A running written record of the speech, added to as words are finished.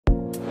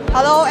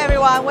Hello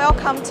everyone,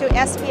 welcome to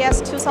SPS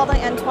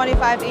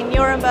 2025 in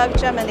Nuremberg,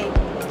 Germany.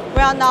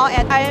 We are now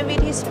at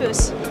INVT's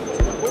booth.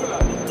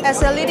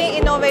 As a leading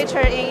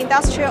innovator in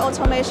industrial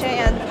automation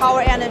and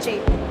power energy,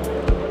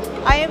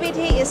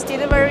 INVT is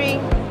delivering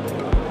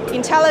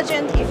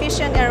intelligent,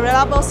 efficient and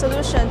reliable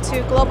solutions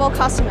to global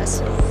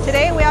customers.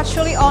 Today we are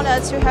truly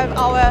honored to have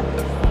our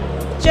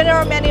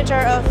General Manager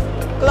of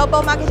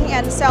Global Marketing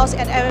and Sales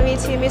at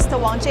INVT,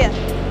 Mr. Wang Jian,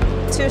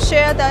 to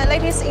share the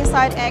latest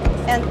insight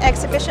and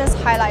exhibitions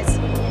highlights.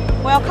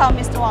 Welcome,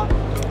 Mr. Wang.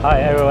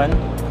 Hi everyone,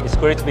 it's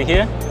great to be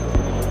here.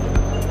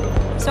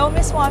 So,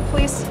 Ms. Wang,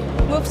 please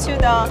move to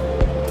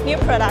the new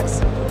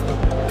products.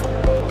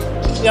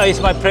 Yeah,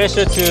 it's my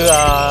pleasure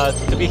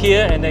to be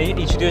here and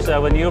introduce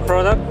our new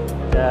product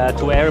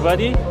to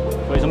everybody.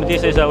 For example,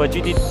 this is our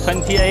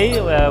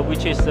GD28,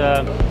 which is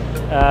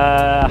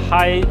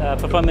high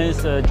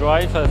performance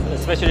drive,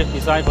 especially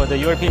designed for the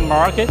European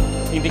market,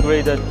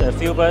 integrated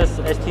fuel bus,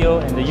 STO,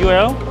 and the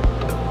UL.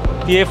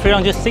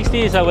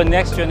 DA360 is our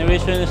next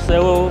generation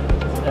servo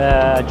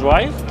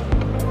drive.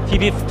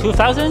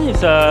 TP2000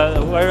 is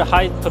a very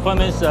high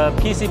performance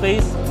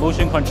PC-based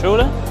motion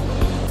controller.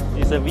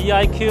 It's a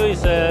VIQ,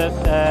 is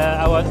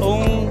our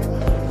own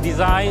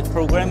design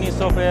programming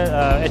software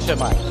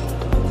HMI.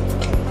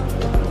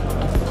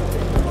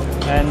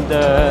 And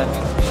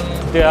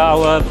they are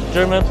our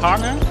German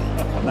partner.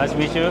 Nice to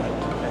meet you.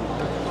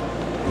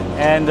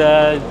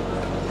 And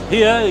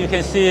here you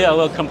can see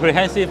our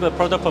comprehensive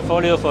product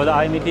portfolio for the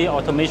INVT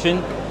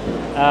automation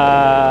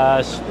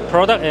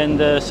product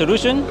and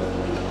solution.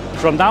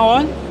 From now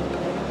on,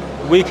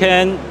 we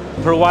can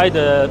provide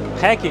a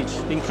package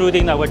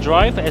including our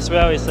drive as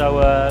well as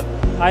our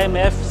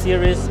IMF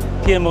series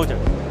PM motor.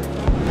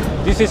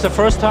 This is the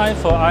first time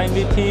for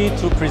INVT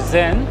to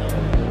present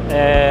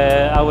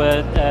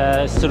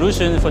our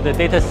solution for the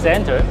data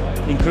center,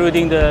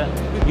 including the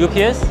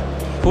UPS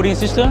cooling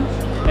system,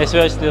 as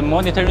well as the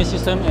monitoring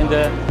system and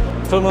the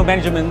thermal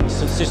management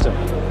system.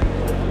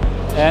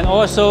 And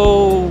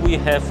also we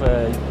have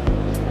a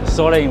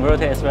solar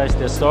inverter as well as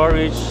the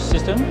storage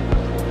system,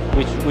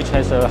 which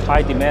has a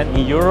high demand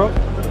in Europe.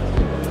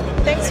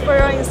 Thanks for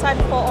your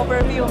insightful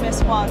overview,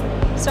 Ms. Wang.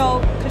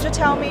 So could you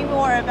tell me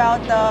more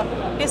about the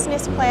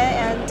business plan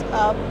and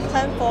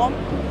platform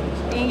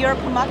in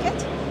European market?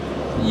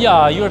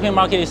 Yeah, European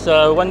market is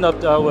one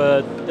of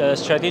our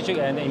strategic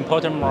and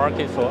important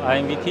market for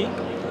INVT.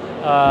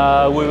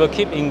 We will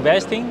keep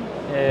investing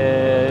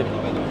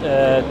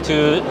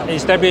to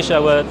establish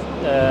our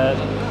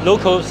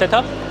local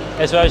setup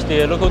as well as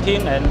the local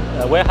team and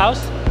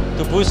warehouse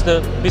to boost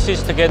the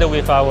business together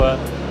with our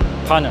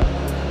partner.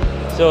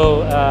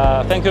 So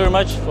thank you very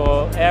much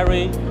for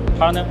every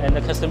partner and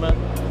the customer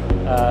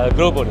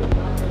globally.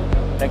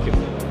 Thank you.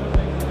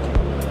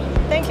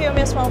 Thank you,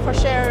 Ms. Wang, for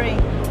sharing.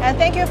 And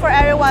thank you for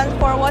everyone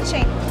for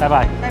watching.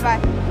 Bye-bye. Bye-bye.